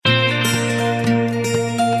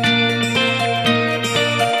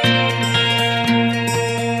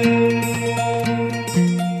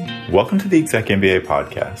Welcome to the ExecMBA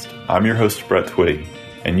Podcast. I'm your host, Brett Twitty,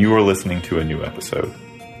 and you are listening to a new episode.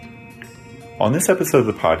 On this episode of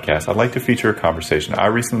the podcast, I'd like to feature a conversation I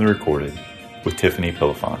recently recorded with Tiffany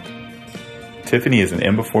Pillifant. Tiffany is an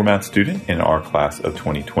EMBA format student in our class of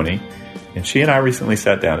 2020, and she and I recently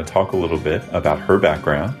sat down to talk a little bit about her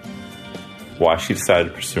background, why she decided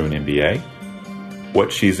to pursue an MBA,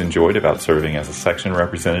 what she's enjoyed about serving as a section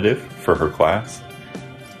representative for her class,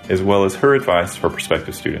 as well as her advice for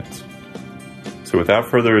prospective students. So without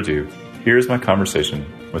further ado, here's my conversation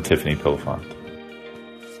with Tiffany Pillifant.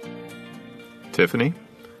 Tiffany,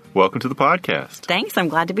 welcome to the podcast. Thanks. I'm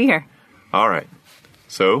glad to be here. All right.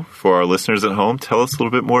 So for our listeners at home, tell us a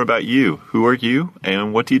little bit more about you. Who are you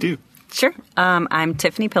and what do you do? Sure. I'm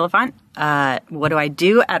Tiffany Pillifant. What do I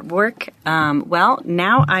do at work? Well,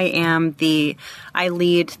 now I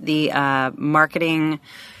lead the marketing,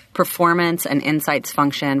 performance, and insights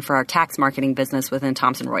function for our tax marketing business within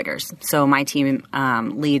Thomson Reuters. So my team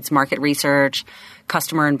leads market research,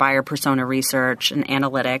 customer and buyer persona research and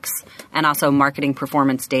analytics, and also marketing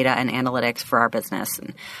performance data and analytics for our business.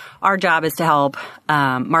 And our job is to help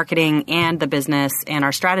marketing and the business and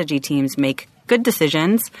our strategy teams make good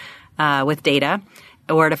decisions with data,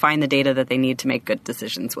 or to find the data that they need to make good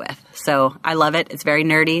decisions with. So I love it. It's very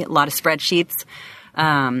nerdy, a lot of spreadsheets,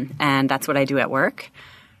 and that's what I do at work.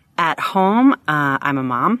 At home, I'm a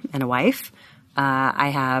mom and a wife. I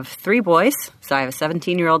have 3 boys. So I have a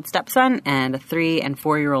 17-year-old stepson and 3 and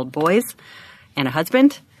 4-year-old boys, and a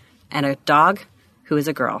husband and a dog who is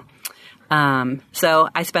a girl. So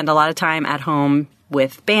I spend a lot of time at home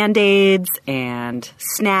with Band-Aids and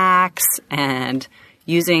snacks and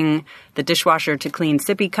using the dishwasher to clean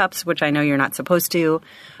sippy cups, which I know you're not supposed to.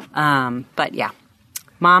 But yeah,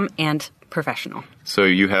 mom and professional. So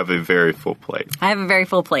you have a very full plate. I have a very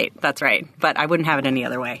full plate. That's right. But I wouldn't have it any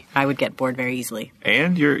other way. I would get bored very easily.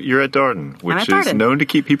 And you're at Darden, which is known to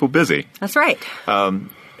keep people busy. That's right.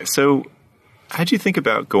 So how'd you think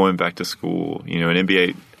about going back to school? An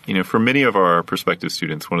MBA, for many of our prospective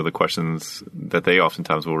students, one of the questions that they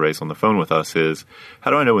oftentimes will raise on the phone with us is,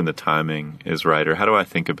 how do I know when the timing is right? Or how do I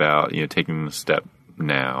think about, taking the step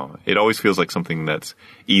now? It always feels like something that's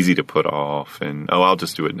easy to put off and, I'll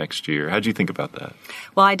just do it next year. How'd you think about that?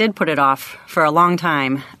 Well, I did put it off for a long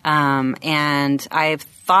time. And I've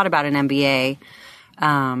thought about an MBA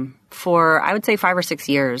for, I would say, 5 or 6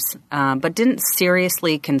 years, but didn't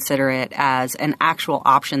seriously consider it as an actual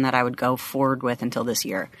option that I would go forward with until this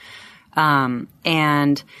year.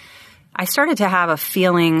 And I started to have a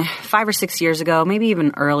feeling 5 or 6 years ago, maybe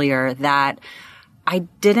even earlier, that I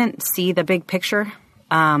didn't see the big picture,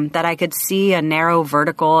 that I could see a narrow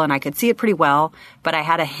vertical and I could see it pretty well, but I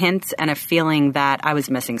had a hint and a feeling that I was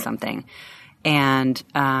missing something. And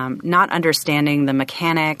not understanding the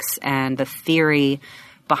mechanics and the theory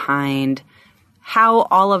behind how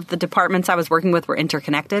all of the departments I was working with were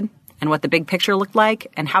interconnected and what the big picture looked like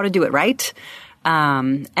and how to do it right.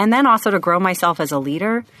 And then also to grow myself as a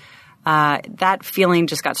leader. That feeling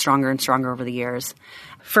just got stronger and stronger over the years.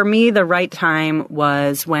 For me, the right time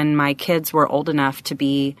was when my kids were old enough to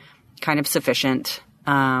be kind of sufficient,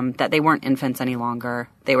 that they weren't infants any longer.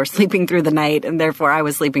 They were sleeping through the night, and therefore I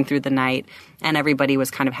was sleeping through the night, and everybody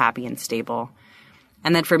was kind of happy and stable.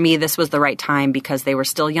 And then for me, this was the right time because they were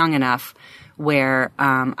still young enough where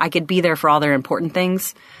I could be there for all their important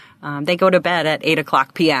things. They go to bed at 8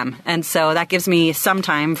 o'clock p.m. And so that gives me some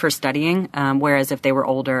time for studying. Whereas if they were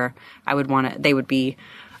older, they would be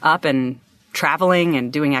up and traveling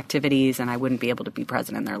and doing activities, and I wouldn't be able to be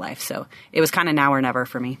present in their life. So it was kind of now or never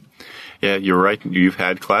for me. Yeah, you're right. You've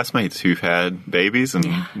had classmates who've had babies and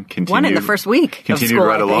continued. One in the first week of school,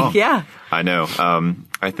 right along. Yeah. I know.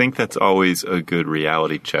 I think that's always a good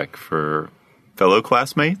reality check for fellow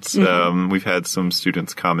classmates. Mm-hmm. We've had some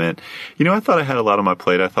students comment, I thought I had a lot on my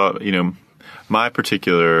plate. I thought, my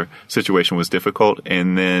particular situation was difficult.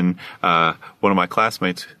 And then one of my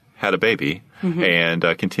classmates had a baby and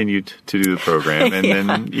continued to do the program. And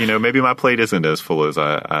then, maybe my plate isn't as full as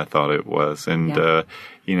I thought it was. And,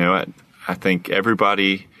 I think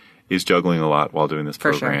everybody is juggling a lot while doing this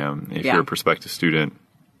program. Sure. If you're a prospective student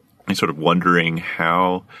and sort of wondering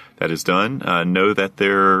how that is done, know that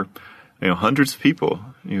there are hundreds of people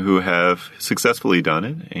who have successfully done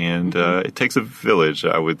it, and it takes a village,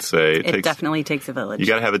 I would say. It definitely takes a village. You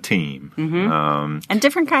got to have a team. Mm-hmm. And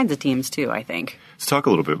different kinds of teams, too, I think. Let's talk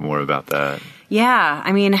a little bit more about that. Yeah.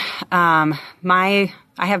 I mean, I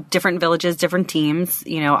have different villages, different teams.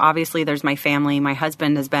 Obviously there's my family. My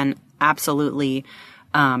husband has been absolutely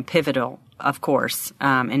pivotal, of course,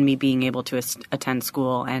 in me being able to attend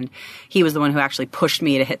school. And he was the one who actually pushed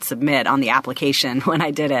me to hit submit on the application when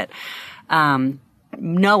I did it.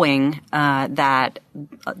 knowing that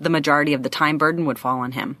the majority of the time burden would fall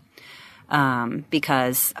on him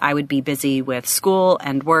because I would be busy with school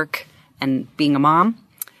and work and being a mom,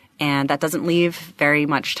 and that doesn't leave very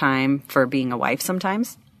much time for being a wife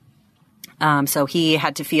sometimes. So he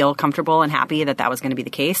had to feel comfortable and happy that that was going to be the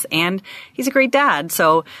case. And he's a great dad,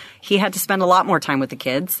 so he had to spend a lot more time with the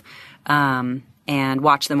kids and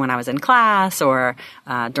watch them when I was in class or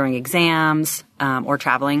during exams or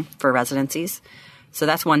traveling for residencies. So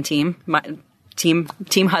that's one team,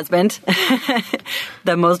 team husband,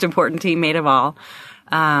 the most important teammate of all.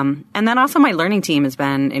 And then also my learning team has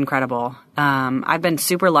been incredible. I've been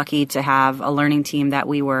super lucky to have a learning team that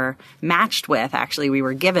we were matched with. Actually, we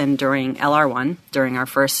were given during LR1, during our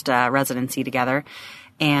first residency together.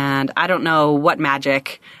 And I don't know what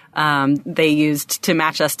magic they used to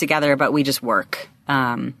match us together, but we just work.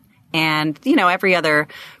 And, every other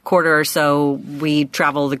quarter or so, we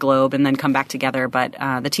travel the globe and then come back together. But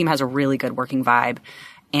the team has a really good working vibe.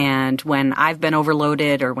 And when I've been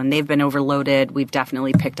overloaded or when they've been overloaded, we've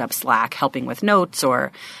definitely picked up slack, helping with notes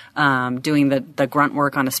or doing the grunt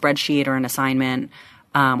work on a spreadsheet or an assignment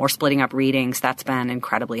or splitting up readings. That's been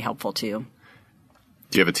incredibly helpful, too.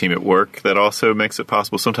 Do you have a team at work that also makes it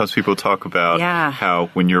possible? Sometimes people talk about how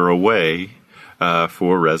when you're away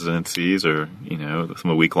for residencies or,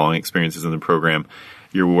 some week-long experiences in the program,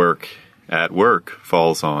 your work at work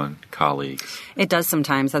falls on colleagues. It does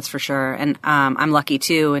sometimes, that's for sure. And I'm lucky,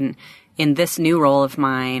 too. And in this new role of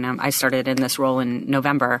mine, I started in this role in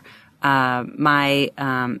November. My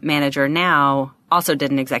manager now also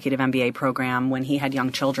did an executive MBA program when he had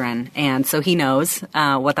young children. And so he knows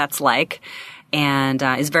what that's like and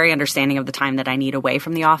is very understanding of the time that I need away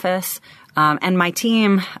from the office. And my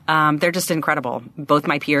team, they're just incredible, both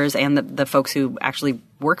my peers and the folks who actually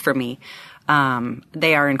work for me.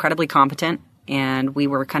 They are incredibly competent, and we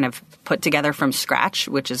were kind of put together from scratch,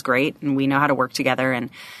 which is great, and we know how to work together. And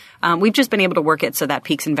we've just been able to work it so that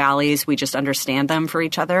peaks and valleys, we just understand them for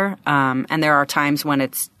each other. And there are times when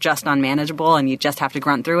it's just unmanageable and you just have to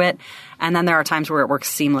grunt through it. And then there are times where it works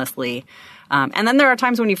seamlessly. And then there are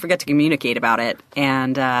times when you forget to communicate about it,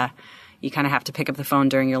 and you kind of have to pick up the phone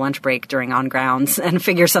during your lunch break, during on grounds, and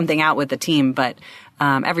figure something out with the team. But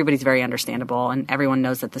everybody's very understandable, and everyone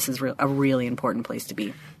knows that this is a really important place to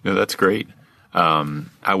be. No, that's great.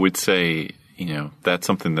 I would say, that's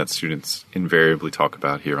something that students invariably talk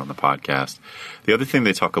about here on the podcast. The other thing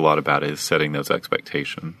they talk a lot about is setting those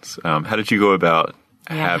expectations. How did you go about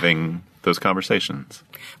having those conversations?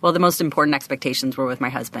 Well, the most important expectations were with my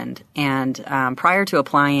husband. And prior to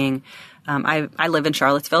applying, I live in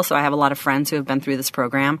Charlottesville, so I have a lot of friends who have been through this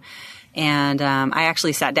program. And I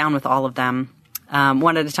actually sat down with all of them.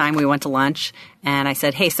 One at a time, we went to lunch, and I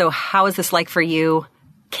said, hey, so how is this like for you?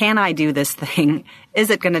 Can I do this thing? Is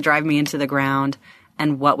it going to drive me into the ground?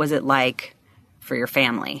 And what was it like for your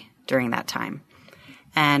family during that time?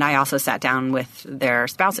 And I also sat down with their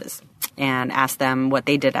spouses and asked them what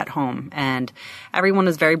they did at home. And everyone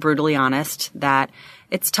was very brutally honest that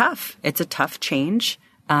it's tough. It's a tough change.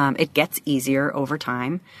 It gets easier over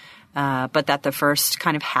time, but that the first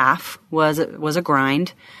kind of half was a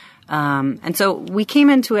grind. And so we came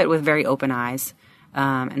into it with very open eyes.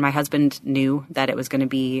 And my husband knew that it was going to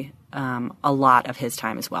be a lot of his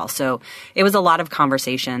time as well. So it was a lot of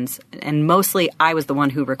conversations, and mostly I was the one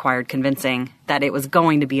who required convincing that it was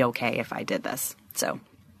going to be okay if I did this. So,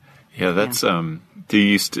 that's. Do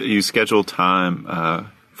you schedule time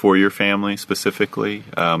for your family specifically?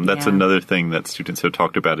 That's another thing that students have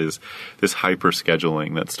talked about is this hyper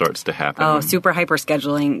scheduling that starts to happen. Oh, super hyper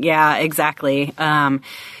scheduling. Yeah, exactly.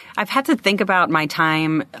 I've had to think about my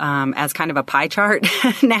time as kind of a pie chart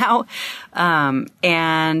now.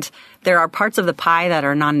 And there are parts of the pie that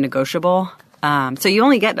are non-negotiable. So you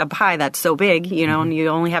only get a pie that's so big, and you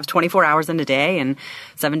only have 24 hours in a day and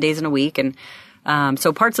 7 days in a week. And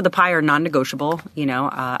so parts of the pie are non-negotiable.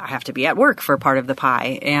 I have to be at work for part of the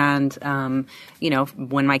pie. And,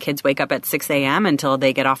 when my kids wake up at 6 a.m. until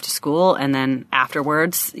they get off to school, and then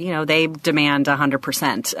afterwards, they demand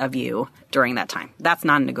 100% of you during that time. That's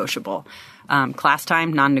non-negotiable. Class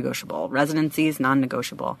time, non-negotiable. Residencies,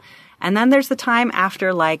 non-negotiable. And then there's the time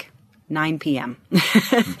after 9 p.m.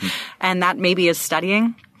 And that maybe is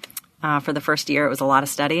studying. For the first year, it was a lot of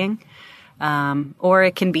studying. Or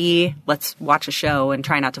it can be, let's watch a show and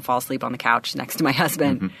try not to fall asleep on the couch next to my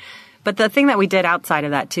husband. Mm-hmm. But the thing that we did outside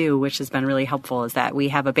of that, too, which has been really helpful, is that we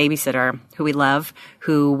have a babysitter who we love,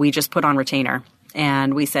 who we just put on retainer.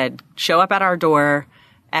 And we said, show up at our door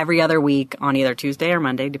every other week on either Tuesday or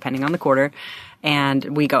Monday, depending on the quarter, and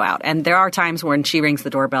we go out. And there are times when she rings the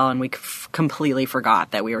doorbell and we completely forgot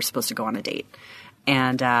that we were supposed to go on a date.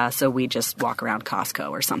 And so we just walk around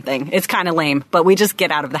Costco or something. It's kind of lame, but we just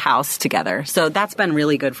get out of the house together. So that's been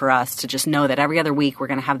really good for us to just know that every other week we're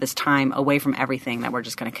going to have this time away from everything that we're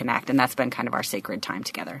just going to connect. And that's been kind of our sacred time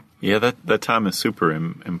together. Yeah, that time is super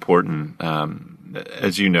important.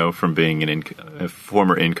 As you know from being a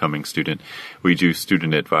former incoming student, we do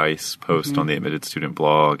student advice post on the Admitted Student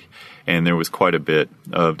blog. And there was quite a bit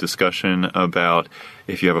of discussion about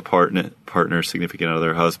if you have a partner, significant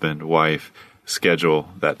other, husband, wife, schedule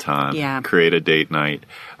that time, create a date night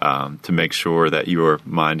to make sure that you are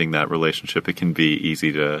minding that relationship. It can be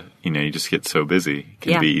easy to, you just get so busy. It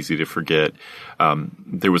can be easy to forget.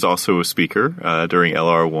 There was also a speaker during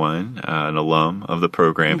LR1, an alum of the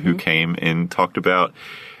program who came and talked about,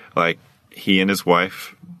 like, he and his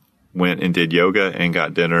wife went and did yoga and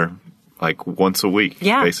got dinner like once a week,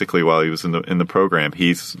 basically, while he was in the program.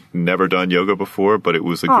 He's never done yoga before, but it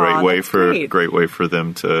was a great way for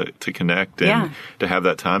them to connect and to have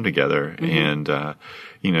that time together. And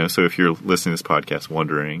so if you're listening to this podcast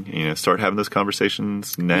wondering, start having those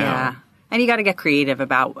conversations now. Yeah. And you got to get creative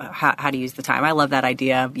about how to use the time. I love that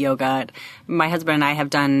idea of yoga. My husband and I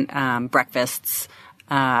have done breakfasts,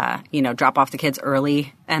 drop off the kids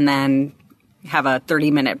early and then have a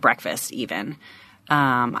 30-minute breakfast even.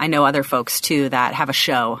 I know other folks, too, that have a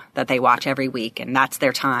show that they watch every week, and that's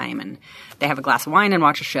their time. And they have a glass of wine and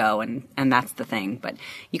watch a show, and that's the thing. But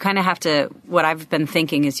you kind of have to – what I've been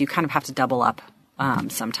thinking is you kind of have to double up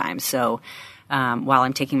sometimes. So while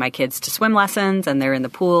I'm taking my kids to swim lessons and they're in the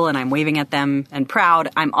pool and I'm waving at them and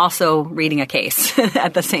proud, I'm also reading a case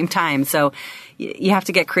at the same time. So you have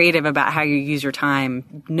to get creative about how you use your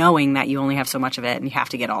time, knowing that you only have so much of it and you have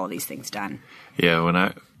to get all of these things done. Yeah, when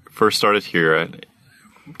I first started here, I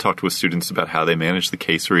talked with students about how they manage the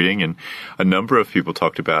case reading, and a number of people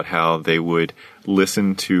talked about how they would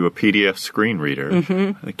listen to a PDF screen reader,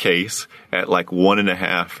 a case, at like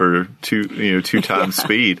 1.5 or 2 times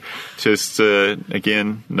speed. Just,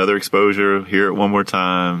 again, another exposure, hear it one more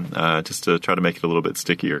time, just to try to make it a little bit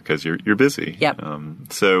stickier because you're busy. Yep.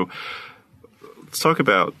 So let's talk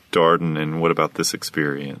about Darden and what about this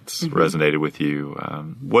experience resonated with you.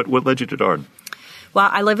 What led you to Darden? Well,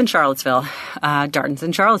 I live in Charlottesville. Darden's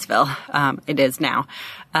in Charlottesville. It is now.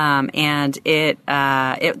 And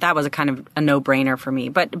that was a kind of a no-brainer for me.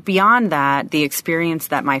 But beyond that, the experience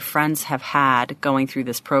that my friends have had going through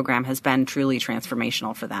this program has been truly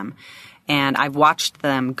transformational for them. And I've watched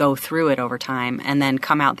them go through it over time and then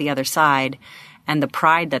come out the other side, and the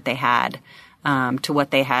pride that they had to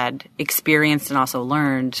what they had experienced and also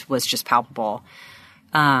learned was just palpable.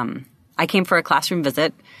 I came for a classroom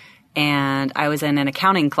visit, and I was in an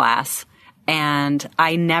accounting class, and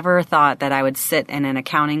I never thought that I would sit in an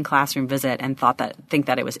accounting classroom visit and think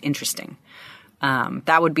that it was interesting.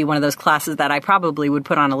 That would be one of those classes that I probably would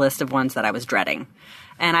put on a list of ones that I was dreading.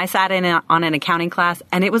 And I sat on an accounting class,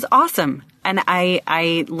 and it was awesome. And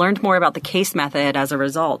I learned more about the case method as a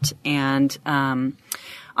result, and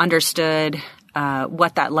understood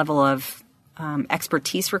what that level of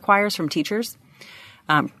expertise requires from teachers.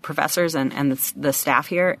 Professors and the staff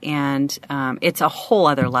here, and it's a whole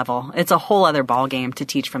other level. It's a whole other ballgame to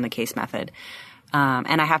teach from the case method.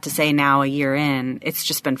 And I have to say now, a year in, it's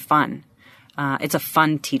just been fun. It's a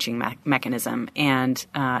fun teaching mechanism, and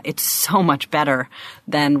it's so much better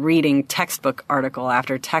than reading textbook article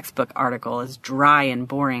after textbook article. It's dry and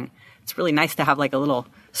boring. It's really nice to have like a little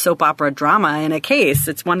soap opera drama in a case.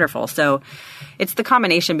 It's wonderful. So it's the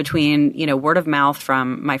combination between, word of mouth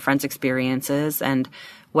from my friends' experiences and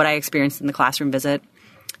what I experienced in the classroom visit,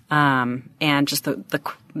 and just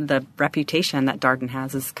the reputation that Darden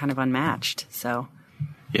has is kind of unmatched. So,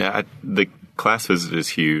 yeah, the class visit is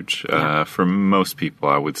huge. For most people,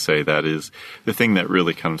 I would say that is the thing that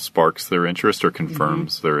really kind of sparks their interest or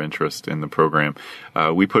confirms their interest in the program.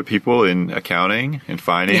 We put people in accounting and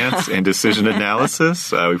finance and decision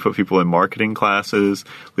analysis. We put people in marketing classes,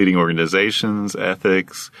 leading organizations,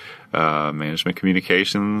 ethics, management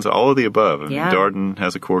communications, all of the above. I mean, Darden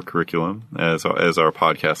has a core curriculum, as our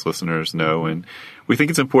podcast listeners know, and we think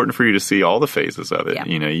it's important for you to see all the phases of it. Yeah.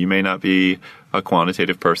 You may not be a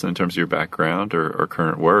quantitative person in terms of your background or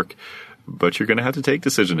current work, but you're going to have to take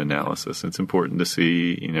decision analysis. It's important to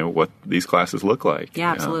see, what these classes look like.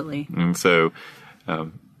 Yeah, absolutely. And so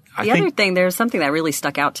there's something that really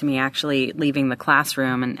stuck out to me actually leaving the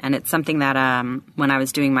classroom, and it's something that when I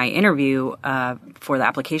was doing my interview for the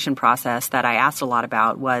application process that I asked a lot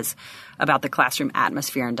about was about the classroom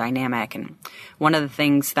atmosphere and dynamic. And one of the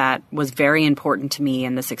things that was very important to me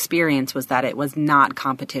in this experience was that it was not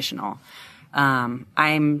competitional.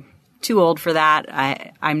 I'm too old for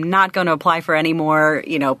that. I'm not going to apply for any more,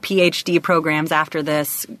 PhD programs after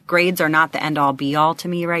this. Grades are not the end-all, be-all to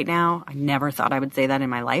me right now. I never thought I would say that in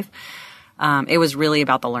my life. It was really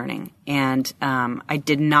about the learning. And I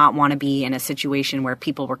did not want to be in a situation where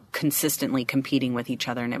people were consistently competing with each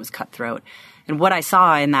other and it was cutthroat. And what I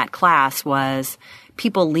saw in that class was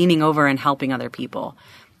people leaning over and helping other people.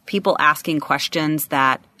 People asking questions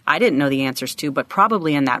that I didn't know the answers to, but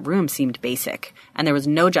probably in that room seemed basic. And there was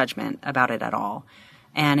no judgment about it at all.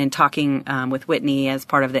 And in talking with Whitney as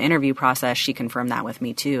part of the interview process, she confirmed that with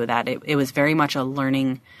me too, that it was very much a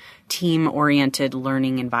learning, team-oriented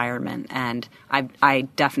learning environment. And I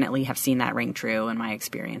definitely have seen that ring true in my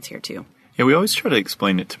experience here too. Yeah, we always try to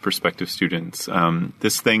explain it to prospective students.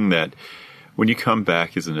 This thing that when you come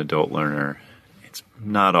back as an adult learner, it's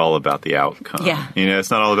not all about the outcome. Yeah.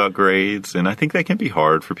 It's not all about grades. And I think that can be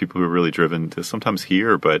hard for people who are really driven to sometimes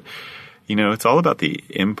hear, but it's all about the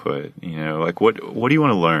input, like what do you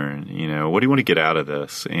want to learn? What do you want to get out of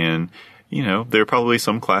this? And, there are probably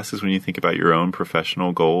some classes when you think about your own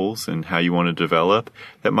professional goals and how you want to develop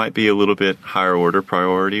that might be a little bit higher order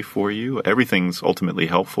priority for you. Everything's ultimately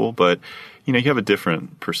helpful, but, you have a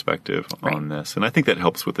different perspective on this. And I think that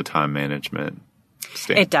helps with the time management.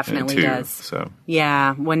 It definitely does. So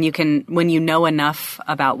yeah, when you know enough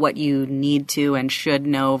about what you need to and should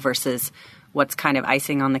know versus what's kind of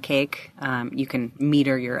icing on the cake, you can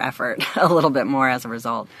meter your effort a little bit more as a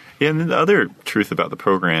result. Yeah, and then the other truth about the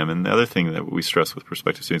program, and the other thing that we stress with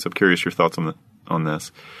prospective students, I'm curious your thoughts on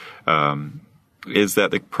this, is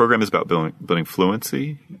that the program is about building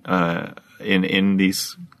fluency in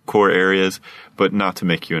these core areas, but not to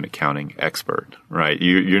make you an accounting expert, right?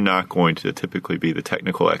 You're not going to typically be the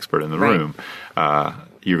technical expert in the room.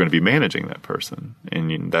 You're going to be managing that person,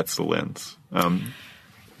 and that's the lens.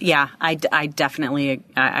 Yeah, I definitely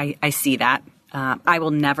I see that. I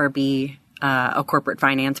will never be a corporate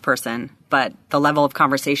finance person, but the level of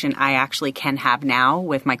conversation I actually can have now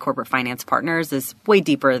with my corporate finance partners is way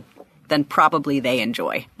deeper than probably they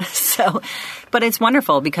enjoy. But it's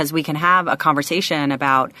wonderful because we can have a conversation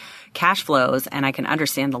about cash flows and I can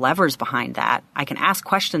understand the levers behind that. I can ask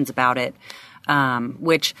questions about it,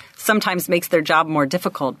 which sometimes makes their job more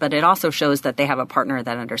difficult, but it also shows that they have a partner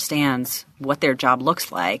that understands what their job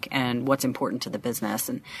looks like and what's important to the business.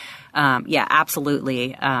 And yeah,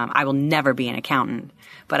 absolutely. I will never be an accountant,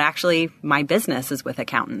 but actually my business is with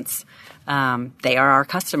accountants. They are our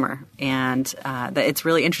customer. And it's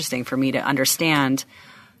really interesting for me to understand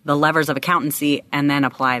the levers of accountancy and then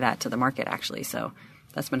apply that to the market, actually. So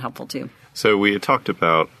that's been helpful too. So we had talked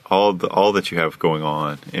about all that you have going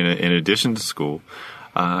on in addition to school,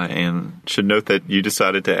 and should note that you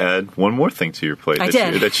decided to add one more thing to your plate. I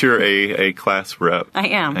did. That you're a class rep. I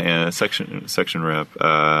am. And a section rep.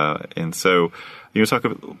 And so you want to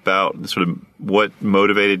talk about sort of what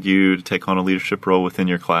motivated you to take on a leadership role within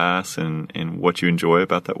your class and what you enjoy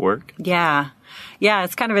about that work? Yeah. Yeah,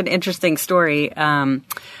 it's kind of an interesting story.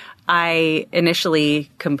 I initially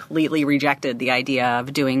completely rejected the idea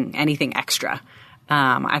of doing anything extra.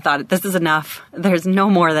 I thought, this is enough. There's no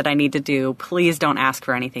more that I need to do. Please don't ask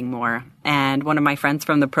for anything more. And one of my friends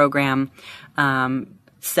from the program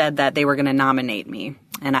said that they were going to nominate me.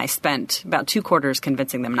 And I spent about 2 quarters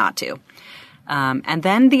convincing them not to. And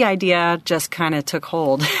then the idea just kind of took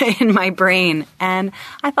hold in my brain. And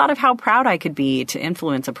I thought of how proud I could be to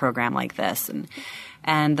influence a program like this.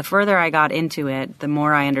 And the further I got into it, the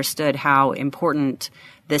more I understood how important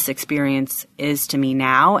this experience is to me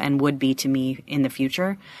now and would be to me in the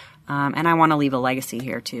future. And I want to leave a legacy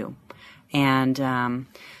here too. And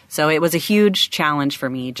so it was a huge challenge for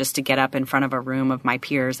me just to get up in front of a room of my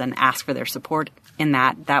peers and ask for their support in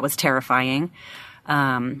that. That was terrifying.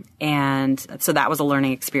 And so that was a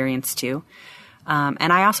learning experience too.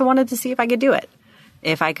 And I also wanted to see if I could do it.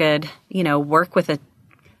 If I could, work with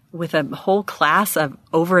a whole class of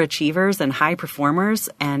overachievers and high performers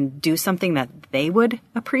and do something that they would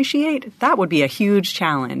appreciate, that would be a huge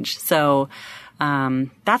challenge. So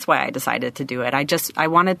that's why I decided to do it. I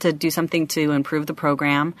wanted to do something to improve the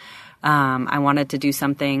program. I wanted to do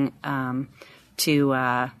something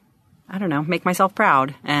to make myself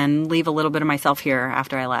proud and leave a little bit of myself here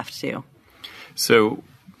after I left too. So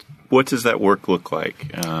what does that work look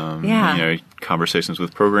like? Conversations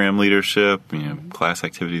with program leadership, class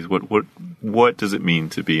activities. What does it mean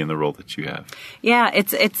to be in the role that you have? Yeah,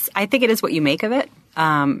 I think it is what you make of it.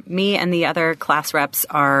 Me and the other class reps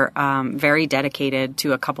are very dedicated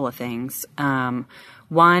to a couple of things.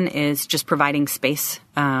 One is just providing space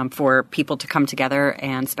for people to come together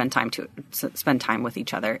and spend time with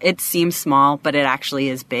each other. It seems small, but it actually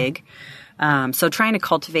is big. So trying to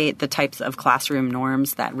cultivate the types of classroom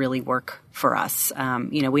norms that really work for us.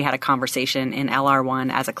 We had a conversation in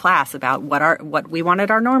LR1 as a class about what we wanted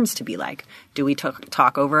our norms to be like. Do we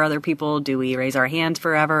talk over other people? Do we raise our hands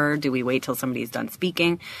forever? Do we wait till somebody's done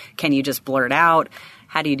speaking? Can you just blurt out?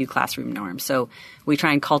 How do you do classroom norms? So we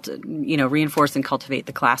try and reinforce and cultivate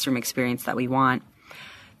the classroom experience that we want.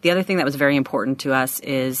 The other thing that was very important to us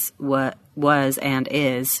is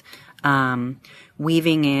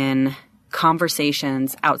weaving in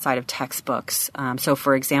conversations outside of textbooks. So,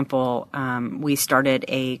 for example, we started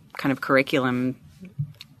a kind of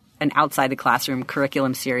an outside the classroom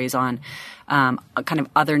curriculum series on a kind of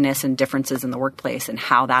otherness and differences in the workplace and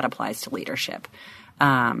how that applies to leadership.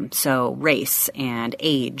 So race and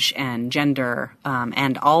age and gender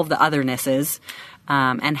and all of the othernesses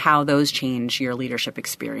and how those change your leadership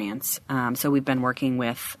experience. So we've been working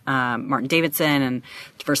with Martin Davidson and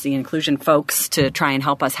diversity and inclusion folks to try and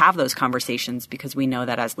help us have those conversations because we know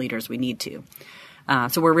that as leaders we need to.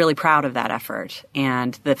 So we're really proud of that effort.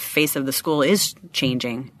 And the face of the school is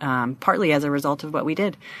changing, partly as a result of what we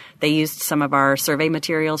did. They used some of our survey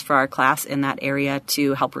materials for our class in that area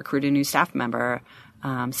to help recruit a new staff member.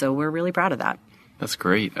 So we're really proud of that. That's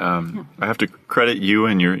great. I have to credit you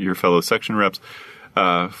and your fellow section reps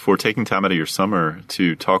for taking time out of your summer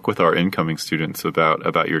to talk with our incoming students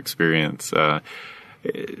about your experience.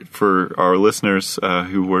 For our listeners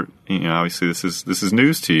who were, obviously this is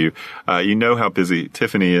news to you. You know how busy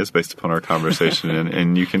Tiffany is based upon our conversation,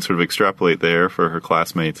 and you can sort of extrapolate there for her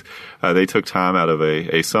classmates. They took time out of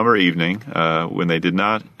a summer evening when they did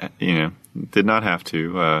not have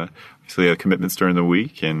to. Obviously, had commitments during the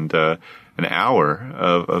week and an hour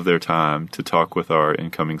of their time to talk with our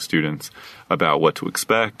incoming students about what to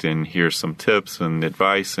expect and here's some tips and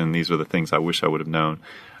advice, and these are the things I wish I would have known.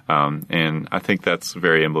 And I think that's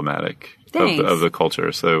very emblematic of the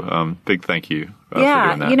culture. So big thank you for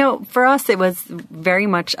doing that. For us it was very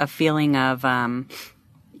much a feeling of,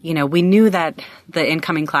 we knew that the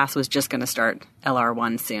incoming class was just going to start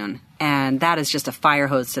LR1 soon. And that is just a fire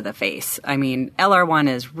hose to the face. I mean, LR1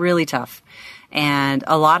 is really tough. And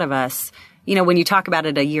a lot of us, when you talk about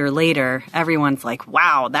it a year later, everyone's like,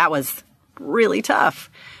 wow, that was really tough.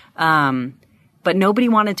 But nobody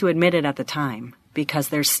wanted to admit it at the time because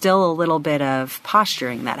there's still a little bit of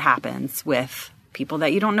posturing that happens with people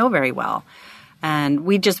that you don't know very well. And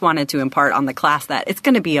we just wanted to impart on the class that it's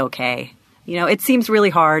going to be okay. It seems really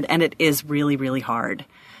hard, and it is really, really hard.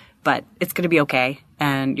 But it's going to be okay,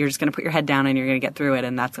 and you're just going to put your head down and you're going to get through it,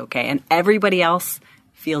 and that's okay. And everybody else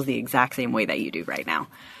feels the exact same way that you do right now.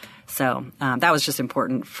 So that was just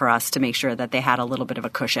important for us to make sure that they had a little bit of a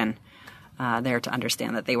cushion there to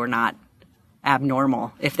understand that they were not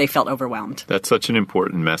abnormal if they felt overwhelmed. That's such an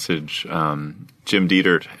important message. Jim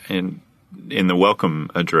Dietert, in the welcome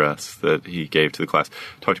address that he gave to the class,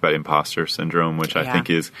 talked about imposter syndrome, which I think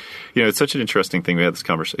is, it's such an interesting thing. We had this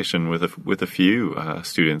conversation with a few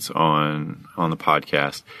students on the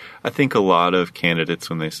podcast. I think a lot of candidates,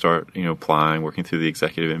 when they start, applying, working through the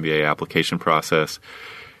executive MBA application process,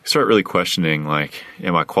 start really questioning, like,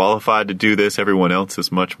 am I qualified to do this? Everyone else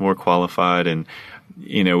is much more qualified. And,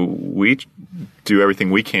 we do everything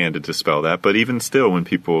we can to dispel that. But even still, when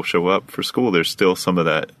people show up for school, there's still some of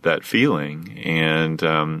that feeling. And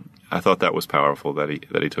I thought that was powerful that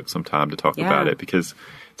he took some time to talk about it, because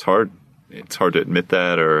it's hard to admit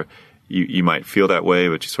that, or you might feel that way,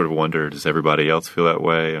 but you sort of wonder, does everybody else feel that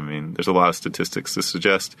way? I mean, there's a lot of statistics to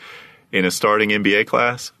suggest in a starting MBA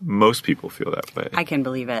class, most people feel that way. I can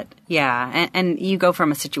believe it. Yeah. And you go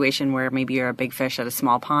from a situation where maybe you're a big fish at a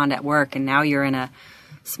small pond at work, and now you're in a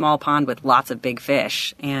small pond with lots of big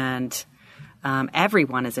fish. And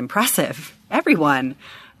everyone is impressive. Everyone.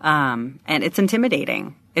 And it's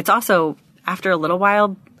intimidating. It's also, after a little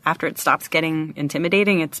while, after it stops getting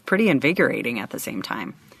intimidating, it's pretty invigorating at the same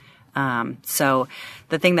time. So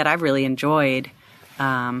the thing that I've really enjoyed,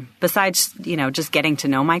 besides, just getting to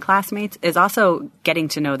know my classmates, is also getting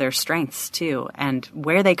to know their strengths too. And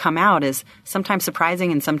where they come out is sometimes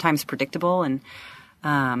surprising and sometimes predictable. And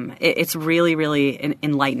it's really, really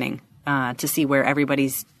enlightening to see where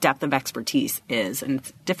everybody's depth of expertise is. And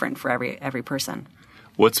it's different for every person.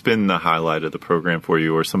 What's been the highlight of the program for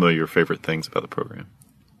you, or some of your favorite things about the program?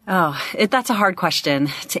 Oh, that's a hard question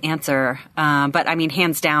to answer. But I mean,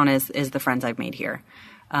 hands down is the friends I've made here.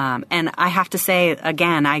 And I have to say,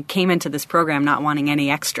 again, I came into this program not wanting any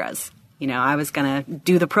extras. I was going to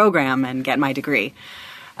do the program and get my degree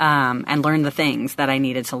and learn the things that I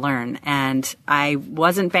needed to learn. And I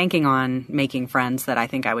wasn't banking on making friends that I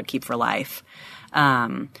think I would keep for life.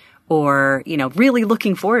 Or, really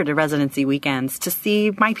looking forward to residency weekends to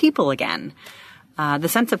see my people again. The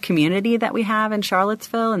sense of community that we have in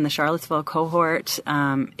Charlottesville and the Charlottesville cohort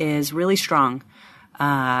is really strong.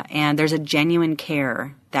 And there's a genuine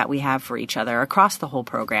care that we have for each other across the whole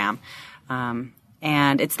program.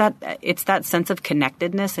 And it's that sense of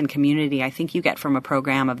connectedness and community I think you get from a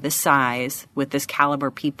program of this size with this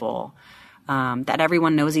caliber people, that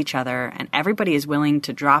everyone knows each other and everybody is willing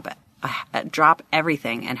to drop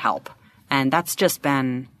everything and help. And that's just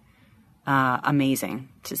been amazing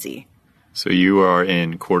to see. So you are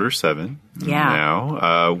in quarter 7 now,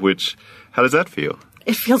 how does that feel?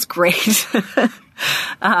 It feels great.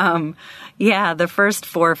 The first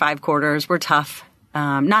 4 or 5 quarters were tough.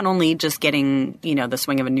 Not only just getting, the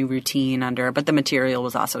swing of a new routine under, but the material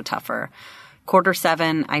was also tougher. Quarter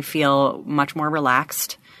 7, I feel much more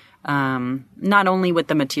relaxed. Not only with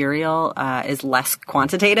the material is less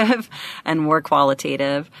quantitative and more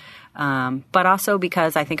qualitative, but also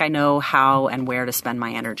because I think I know how and where to spend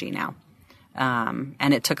my energy now.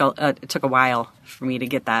 And it took a while for me to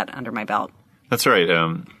get that under my belt. That's right.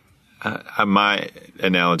 My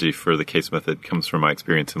analogy for the case method comes from my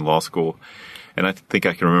experience in law school. And I think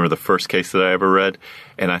I can remember the first case that I ever read.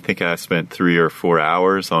 And I think I spent 3 or 4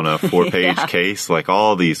 hours on a 4-page case, like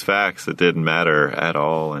all these facts that didn't matter at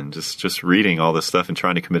all. And just reading all this stuff and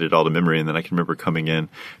trying to commit it all to memory. And then I can remember coming in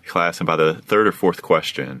class and by the 3rd or 4th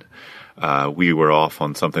question, we were off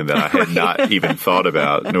on something that I had not even thought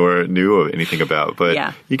about nor knew anything about.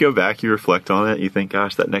 But you go back, you reflect on it, you think,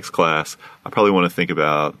 gosh, that next class, I probably want to think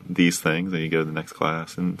about these things. And you go to the next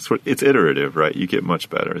class. And it's iterative, right? You get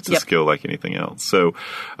much better. It's a skill like anything else. So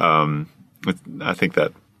I think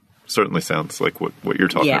that certainly sounds like what you're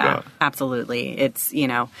talking about. Yeah, absolutely. It's,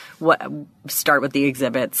 start with the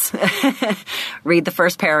exhibits, read the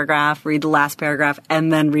first paragraph, read the last paragraph,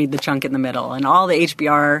 and then read the chunk in the middle. And all the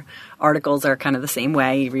HBR articles are kind of the same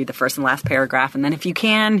way. You read the first and last paragraph, and then if you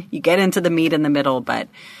can, you get into the meat in the middle. But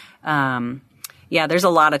there's a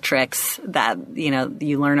lot of tricks that,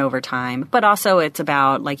 you learn over time. But also it's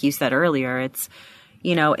about, like you said earlier, it's,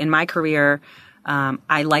 in my career,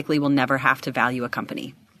 I likely will never have to value a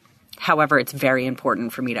company. However, it's very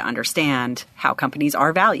important for me to understand how companies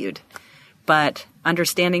are valued. But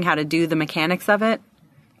understanding how to do the mechanics of it,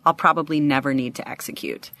 I'll probably never need to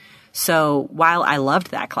execute. So while I loved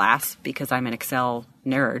that class because I'm an Excel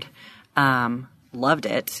nerd, loved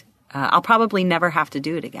it, I'll probably never have to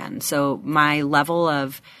do it again. So my level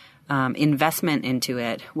of investment into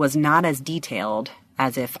it was not as detailed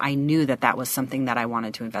as if I knew that was something that I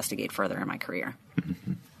wanted to investigate further in my career.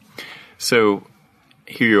 So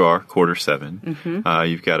here you are, quarter 7.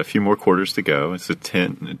 You've got a few more quarters to go. It's a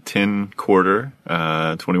 10-quarter,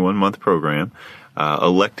 21-month program.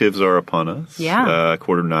 Electives are upon us.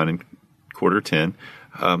 Quarter 9 and quarter 10.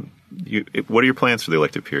 What are your plans for the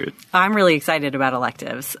elective period? I'm really excited about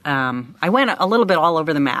electives. I went a little bit all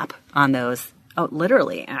over the map on those. Oh,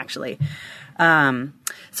 literally, actually.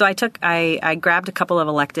 So I grabbed a couple of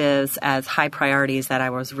electives as high priorities that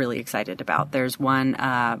I was really excited about. There's one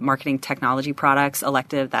marketing technology products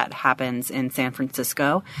elective that happens in San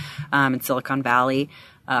Francisco, in Silicon Valley,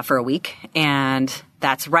 for a week. And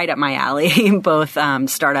that's right up my alley, both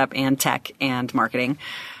startup and tech and marketing.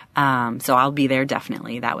 So I'll be there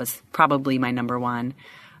definitely. That was probably my number one.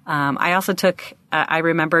 I also I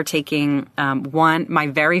remember taking my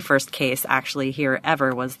very first case actually here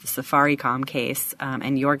ever was the Safaricom case,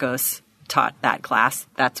 and Yorgos taught that class.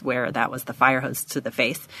 That was the fire hose to the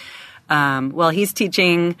face. He's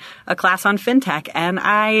teaching a class on fintech, and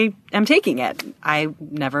I am taking it. I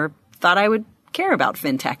never thought I would care about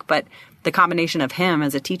fintech, but the combination of him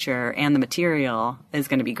as a teacher and the material is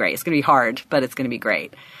going to be great. It's going to be hard, but it's going to be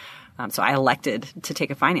great. So I elected to take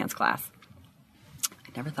a finance class.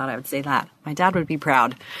 Never thought I would say that. My dad would be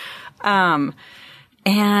proud. And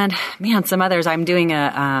man, some others. I'm doing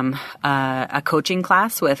a coaching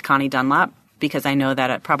class with Connie Dunlop because I know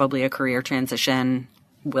that probably a career transition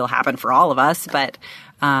will happen for all of us. But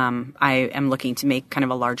I am looking to make kind of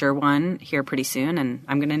a larger one here pretty soon, and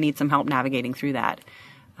I'm going to need some help navigating through that.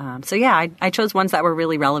 I chose ones that were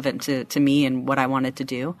really relevant to me and what I wanted to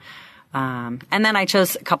do. And then I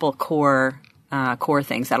chose a couple of core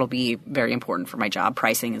things that'll be very important for my job.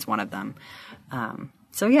 Pricing is one of them.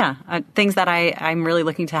 Things that I'm really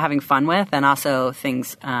looking to having fun with, and also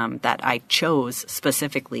things that I chose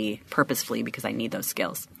specifically, purposefully, because I need those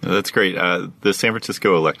skills. That's great. The San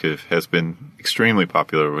Francisco elective has been extremely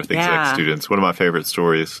popular with exec students. One of my favorite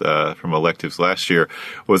stories from electives last year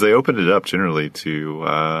was they opened it up generally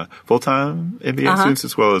to full-time MBA students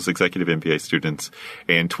as well as executive MBA students.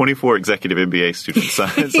 And 24 executive MBA students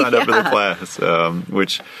signed up for the class,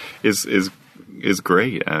 which is is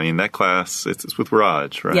great. I mean, that class, it's with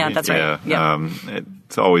Raj, right? Yeah, that's right. Yeah.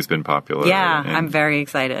 It's always been popular. Yeah, and, I'm very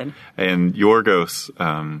excited. And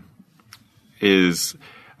Yorgos is,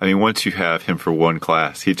 I mean, once you have him for one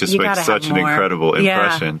class, he just makes such an incredible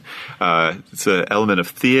impression. It's an element of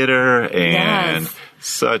theater and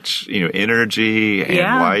such, energy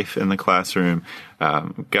and life in the classroom.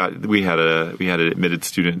 We had an admitted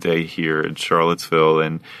student day here in Charlottesville,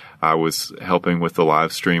 and I was helping with the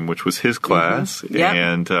live stream, which was his class. Mm-hmm.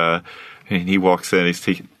 Yep. And he walks in, he's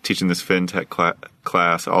teaching this fintech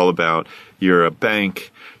class all about you're a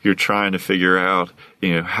bank, you're trying to figure out,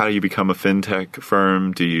 how do you become a fintech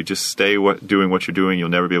firm? Do you just stay doing what you're doing? You'll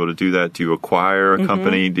never be able to do that. Do you acquire a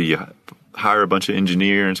company? Do you hire a bunch of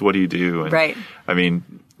engineers? What do you do? And, right. I mean,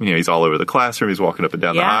 he's all over the classroom. He's walking up and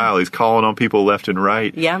down the aisle. He's calling on people left and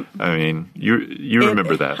right. Yeah. I mean, you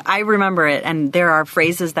remember that. I remember it. And there are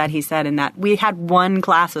phrases that he said in that. We had one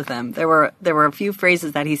class with him. There were a few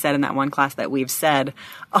phrases that he said in that one class that we've said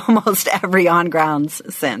almost every on grounds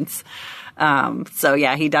since. So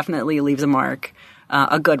yeah, he definitely leaves a mark,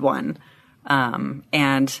 a good one,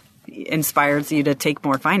 and inspires you to take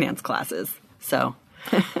more finance classes. So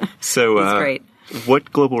he's great.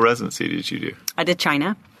 What global residency did you do? I did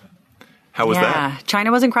China. How was that? China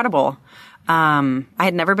was incredible. I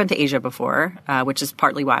had never been to Asia before, which is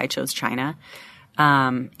partly why I chose China.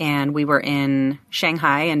 And we were in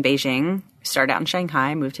Shanghai and Beijing. Started out in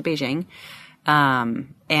Shanghai, moved to Beijing.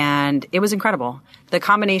 And it was incredible. The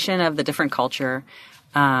combination of the different culture,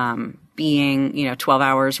 being, 12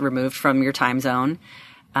 hours removed from your time zone,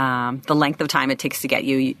 the length of time it takes to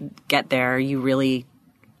get there, you really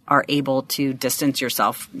are able to distance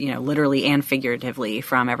yourself, literally and figuratively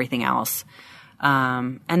from everything else.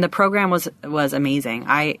 And the program was amazing.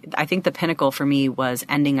 I think the pinnacle for me was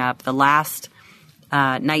ending up the last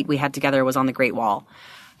night we had together was on the Great Wall.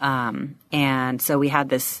 And so we had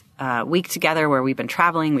this week together where we've been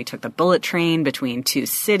traveling. We took the bullet train between two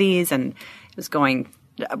cities, and it was going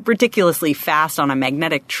ridiculously fast on a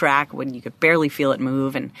magnetic track when you could barely feel it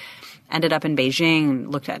move, and ended up in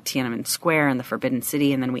Beijing, looked at Tiananmen Square and the Forbidden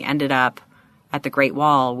City, and then we ended up at the Great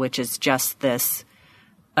Wall, which is just this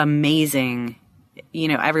amazing,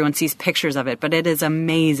 everyone sees pictures of it, but it is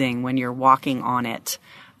amazing when you're walking on it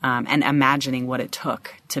and imagining what it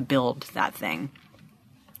took to build that thing.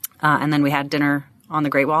 And then we had dinner on the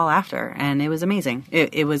Great Wall after, and it was amazing.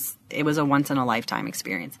 It was a once-in-a-lifetime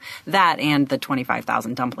experience. That and the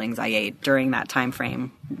 25,000 dumplings I ate during that time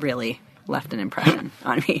frame really left an impression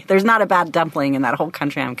on me. There's not a bad dumpling in that whole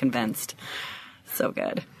country, I'm convinced. So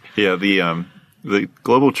good. Yeah, the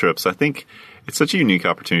global trips, I think it's such a unique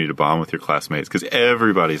opportunity to bond with your classmates because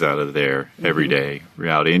everybody's out of their everyday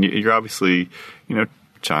reality. And you're obviously,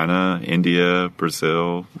 China, India,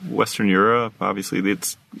 Brazil, Western Europe, obviously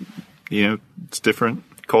it's different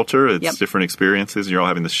culture. It's different experiences. You're all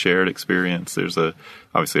having this shared experience. There's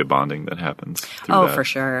obviously a bonding that happens. Oh, that. For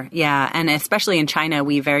sure. Yeah. And especially in China,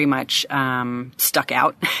 we very much stuck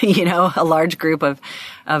out, a large group of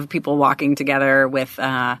people walking together with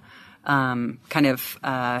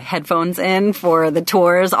headphones in for the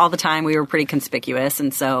tours all the time. We were pretty conspicuous.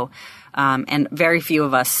 And so and very few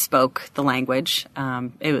of us spoke the language.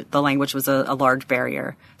 The language was a large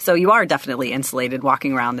barrier. So you are definitely insulated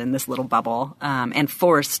walking around in this little bubble and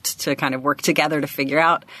forced to kind of work together to figure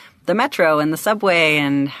out the metro and the subway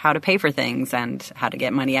and how to pay for things and how to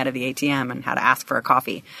get money out of the ATM and how to ask for a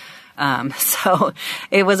coffee. So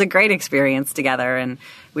it was a great experience together, and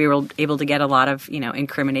we were able to get a lot of,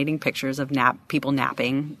 incriminating pictures of people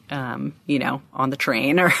napping, on the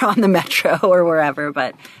train or on the metro or wherever,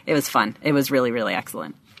 but it was fun. It was really, really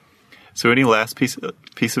excellent. So any last piece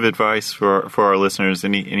of advice for our listeners,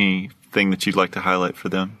 anything that you'd like to highlight for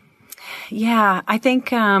them? Yeah, I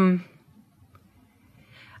think I'll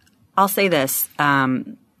say this.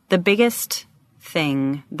 The biggest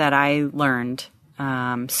thing that I learned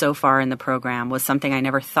so far in the program was something I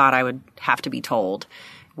never thought I would have to be told,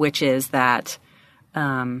 which is that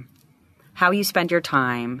how you spend your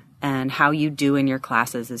time and how you do in your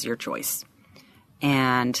classes is your choice.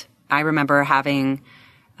 And I remember drowning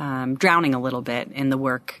a little bit in the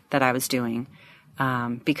work that I was doing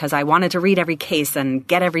because I wanted to read every case and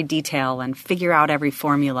get every detail and figure out every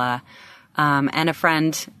formula. And a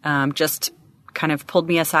friend just kind of pulled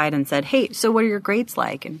me aside and said, "Hey, so what are your grades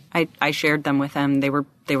like?" And I shared them with him. They were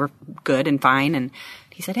good and fine. And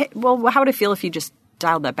he said, "Hey, well, how would it feel if you just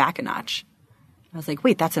dialed that back a notch?" I was like,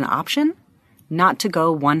 "Wait, that's an option? Not to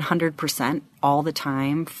go 100% all the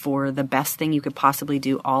time for the best thing you could possibly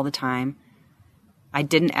do all the time?" I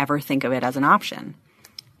didn't ever think of it as an option.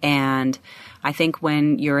 And I think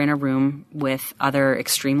when you're in a room with other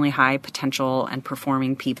extremely high potential and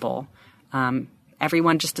performing people,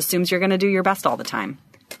 everyone just assumes you're going to do your best all the time.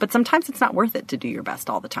 But sometimes it's not worth it to do your best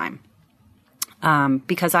all the time.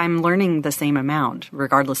 Because I'm learning the same amount,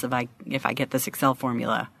 regardless of if I get this Excel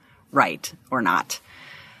formula right or not.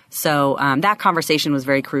 So that conversation was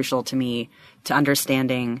very crucial to me, to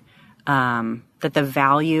understanding that the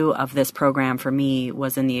value of this program for me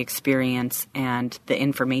was in the experience and the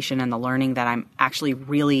information and the learning that I'm actually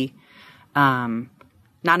really not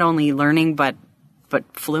only learning but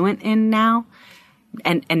fluent in now,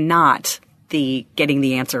 and not the getting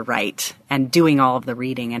the answer right and doing all of the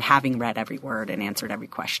reading and having read every word and answered every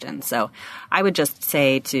question. So I would just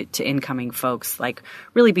say to incoming folks, like,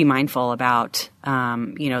 really be mindful about,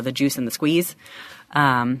 the juice and the squeeze.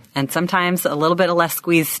 And sometimes a little bit of less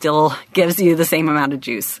squeeze still gives you the same amount of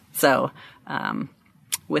juice. So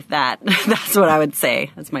with that, that's what I would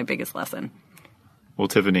say. That's my biggest lesson. Well,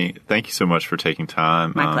 Tiffany, thank you so much for taking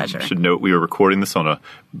time. My pleasure. I should note we are recording this on a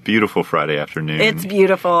beautiful Friday afternoon. It's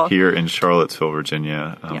beautiful. Here in Charlottesville,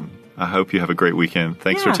 Virginia. Yep. I hope you have a great weekend.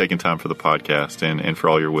 Thanks for taking time for the podcast and for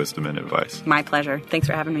all your wisdom and advice. My pleasure. Thanks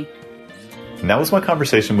for having me. And that was my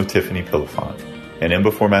conversation with Tiffany Pillifant, an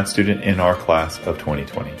EMBA format student in our class of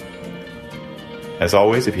 2020. As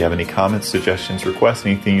always, if you have any comments, suggestions, requests,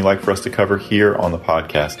 anything you'd like for us to cover here on the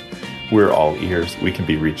podcast, we're all ears. We can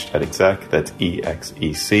be reached at exec, that's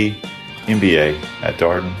ExecMBA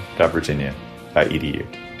 @darden.virginia.edu.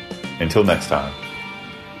 Until next time,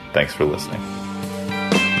 thanks for listening.